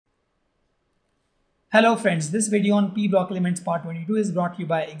Hello friends, this video on P-block elements part 22 is brought to you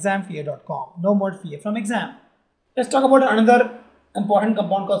by examfear.com. No more fear from exam. Let's talk about another important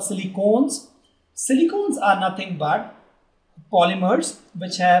compound called silicones. Silicones are nothing but polymers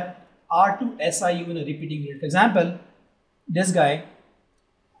which have R2SiO in a repeating unit. For example, this guy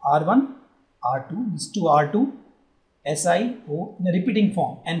R1, R2, this 2R2, SiO in a repeating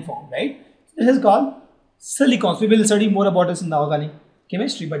form, N form, right? This is called silicones. We will study more about this in the organic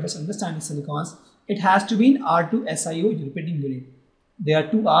chemistry, but just understand the silicones. It has to be in R2SiO repeating unit. There are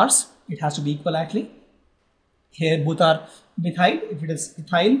two R's. It has to be equal actually. Here both are methyl. If it is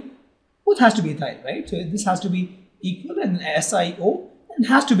ethyl, both has to be ethyl, right? So this has to be equal and SiO and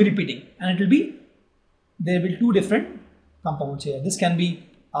has to be repeating. And it will be, there will be two different compounds here. This can be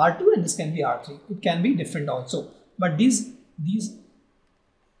R2 and this can be R3. It can be different also. But these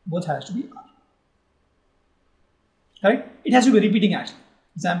both has to be R. Right? It has to be repeating actually.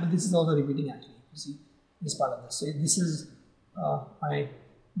 Example, this is also repeating actually. You see this part of this. So this is my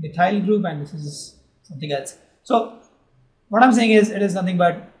methyl group and this is something else. So what I'm saying is it is nothing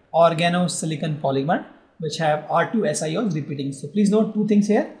but organosilicon polymer which have R2SiO repeating. So please note two things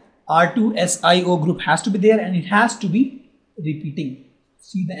here. R2SiO group has to be there and it has to be repeating.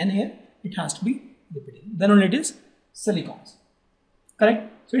 See the N here? It has to be repeating. Then only it is silicones. Correct?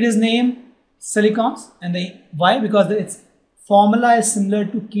 So it is named silicones and why? Because its formula is similar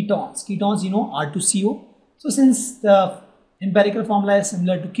to ketones. Ketones, you know, R2CO. So since the empirical formula is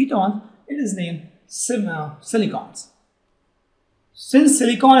similar to ketones, it is named silicones. Since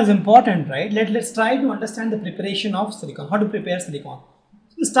silicon is important, right, let's try to understand the preparation of silicon. How to prepare silicon.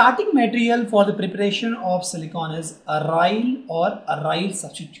 So the starting material for the preparation of silicon is aryl or aryl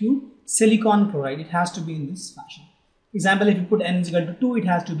substitute silicon chloride. It has to be in this fashion. For example, if you put N is equal to 2, it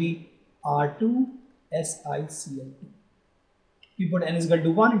has to be R2SiCl2. If you put N is equal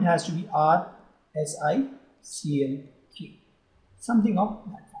to 1, it has to be RSiCl3. Something of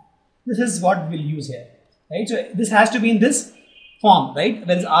that form. This is what we'll use here, right? So this has to be in this form, right?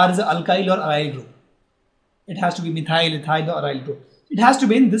 Whereas R is an alkyl or aryl group. It has to be methyl, ethyl or aryl group. It has to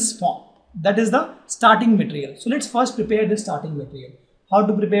be in this form. That is the starting material. So let's first prepare this starting material. How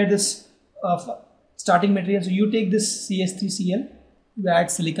to prepare this starting material? So you take this CH3Cl, you add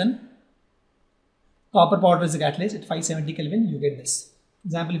silicon. Copper powder is a catalyst at 570 Kelvin, you get this.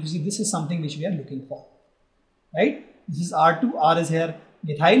 Example, if you see, this is something which we are looking for, right? This is R2, R is here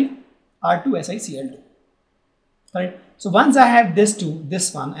methyl, R2SiCl2, right? So once I have this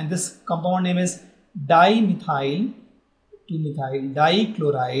one, and this compound name is dimethyl dichloride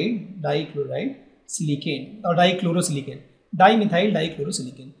silicane or dichlorosilicane, dimethyl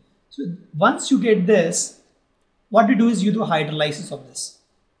dichlorosilicane. So once you get this, what you do is you do hydrolysis of this.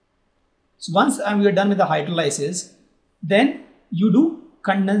 So once we are done with the hydrolysis, then you do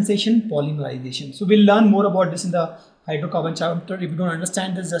condensation polymerization. So we'll learn more about this in the hydrocarbon chapter. If you don't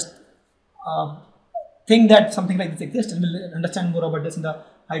understand this, just think that something like this exists, and we'll understand more about this in the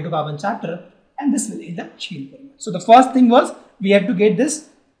hydrocarbon chapter, and this will in the chain polymer. So the first thing was we have to get this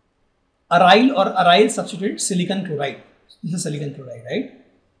aryl or aryl substituted silicon chloride. This is silicon chloride, right?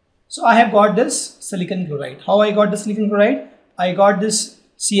 So I have got this silicon chloride. How I got the silicon chloride? I got this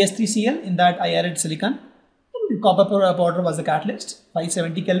CH3Cl, in that I added silicon. Copper powder was the catalyst,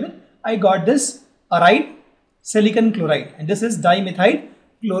 570 Kelvin. I got this aryl silicon chloride, and this is dimethyl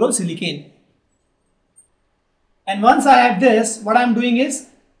chlorosilicane. And once I have this, what I am doing is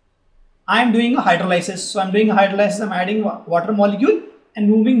I am doing a hydrolysis. So I am doing a hydrolysis. I am adding water molecule and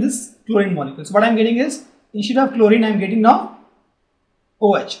moving this chlorine molecule. So what I am getting is, instead of chlorine, I am getting now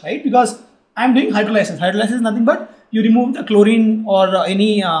OH, right? Because I am doing hydrolysis. Hydrolysis is nothing but you remove the chlorine or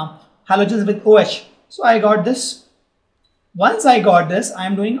any halogens with OH. So I got this. Once I got this, I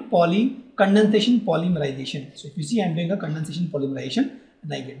am doing a condensation polymerization. So if you see, I am doing a condensation polymerization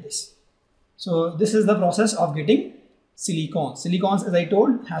and I get this. So this is the process of getting silicones. Silicones, as I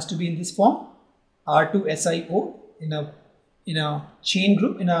told, has to be in this form, R2SiO in a chain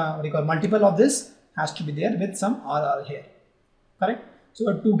group, in a what you call multiple of this has to be there with some RR here. Correct?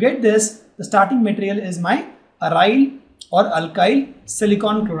 So to get this, the starting material is my aryl or alkyl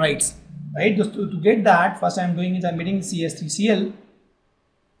silicon chlorides, right? Just to get that, first I am doing is I am getting CH3Cl,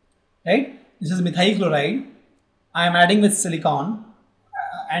 right? This is methyl chloride. I am adding with silicon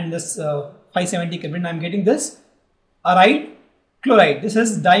and this 570 Kelvin. I am getting this aryl chloride. This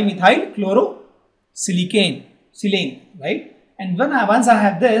is dimethyl chlorosilicane, right? And once I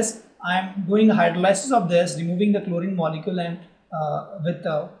have this, I am doing a hydrolysis of this, removing the chlorine molecule and with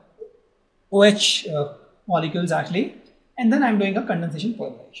OH molecules actually, and then I am doing a condensation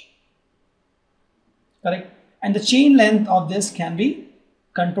polymerization. Correct? And the chain length of this can be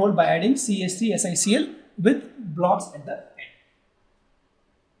controlled by adding CH3SiCl with blocks at the end.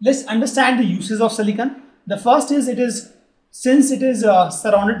 Let's understand the uses of silicon. The first is since it is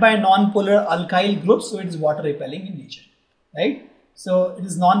surrounded by non-polar alkyl groups, so it is water repelling in nature, right? So it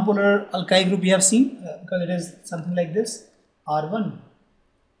is non-polar alkyl group we have seen because it is something like this: R1,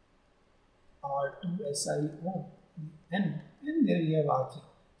 R2SiO, and there you have R3,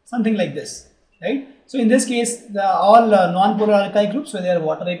 something like this, right? So in this case, all non-polar alkyl groups, so they are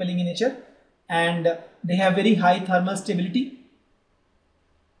water repelling in nature, and they have very high thermal stability,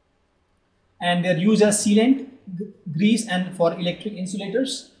 and they are used as sealant, grease, and for electric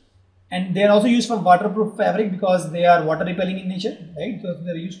insulators, and they are also used for waterproof fabric because they are water repelling in nature, right? So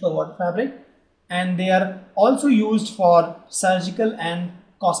they are used for water fabric, and they are also used for surgical and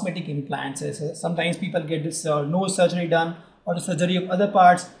cosmetic implants. So sometimes people get this nose surgery done or the surgery of other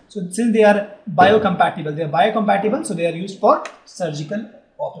parts. So since they are biocompatible, so they are used for surgical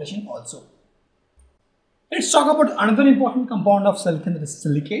operation also. Let's talk about another important compound of silicon, that is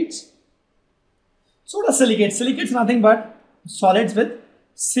silicates. So what are silicates? Silicates are nothing but solids with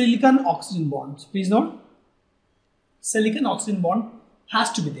silicon oxygen bonds. Please note, silicon oxygen bond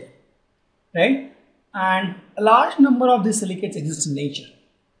has to be there, right? And a large number of these silicates exist in nature.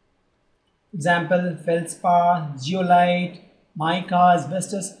 Example: feldspar, zeolite, mica,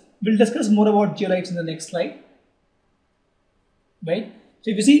 asbestos. We'll discuss more about zeolites in the next slide, right?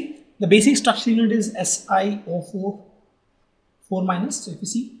 So if you see, the basic structural unit is SiO4 4-. So if you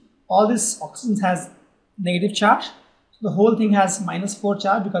see, all this oxygen has negative charge. So the whole thing has -4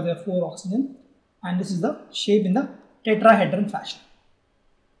 charge because there are 4 oxygen, and this is the shape in the tetrahedron fashion.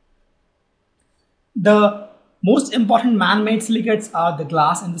 The most important man-made silicates are the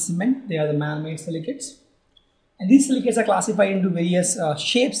glass and the cement. They are the man-made silicates, and these silicates are classified into various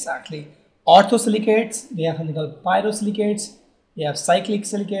shapes actually. Orthosilicates, we have something called pyrosilicates, we have cyclic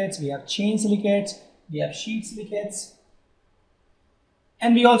silicates, we have chain silicates, we have sheet silicates,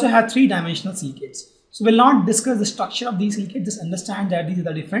 and we also have 3-dimensional silicates. So we'll not discuss the structure of these silicates, just understand that these are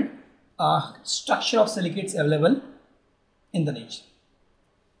the different structure of silicates available in the nature.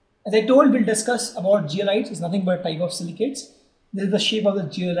 As I told, we'll discuss about zeolites. It's nothing but a type of silicates. This is the shape of the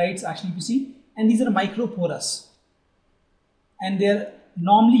zeolites actually, you see, and these are microporous, and they're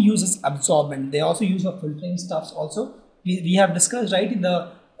normally used as absorbent. They also use for filtering stuffs also. We have discussed, right, in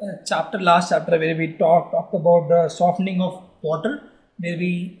the last chapter where we talked about the softening of water, where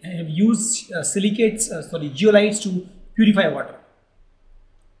we have used zeolites to purify water,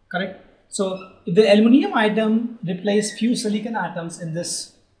 correct? So if the aluminum atom replaces few silicon atoms in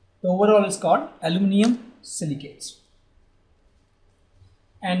this, the overall is called aluminum silicates.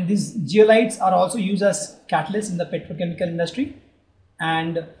 And these zeolites are also used as catalysts in the petrochemical industry,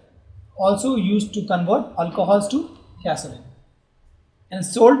 and also used to convert alcohols to gasoline. And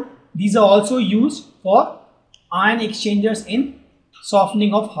sold, these are also used for ion exchangers in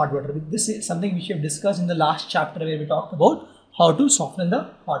softening of hard water. This is something which we have discussed in the last chapter where we talked about how to soften the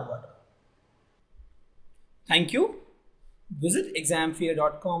hard water. Thank you. Visit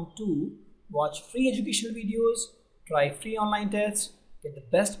examfear.com to watch free educational videos, try free online tests, get the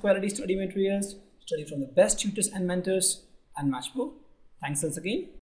best quality study materials, study from the best tutors and mentors, and much more. Thanks once again.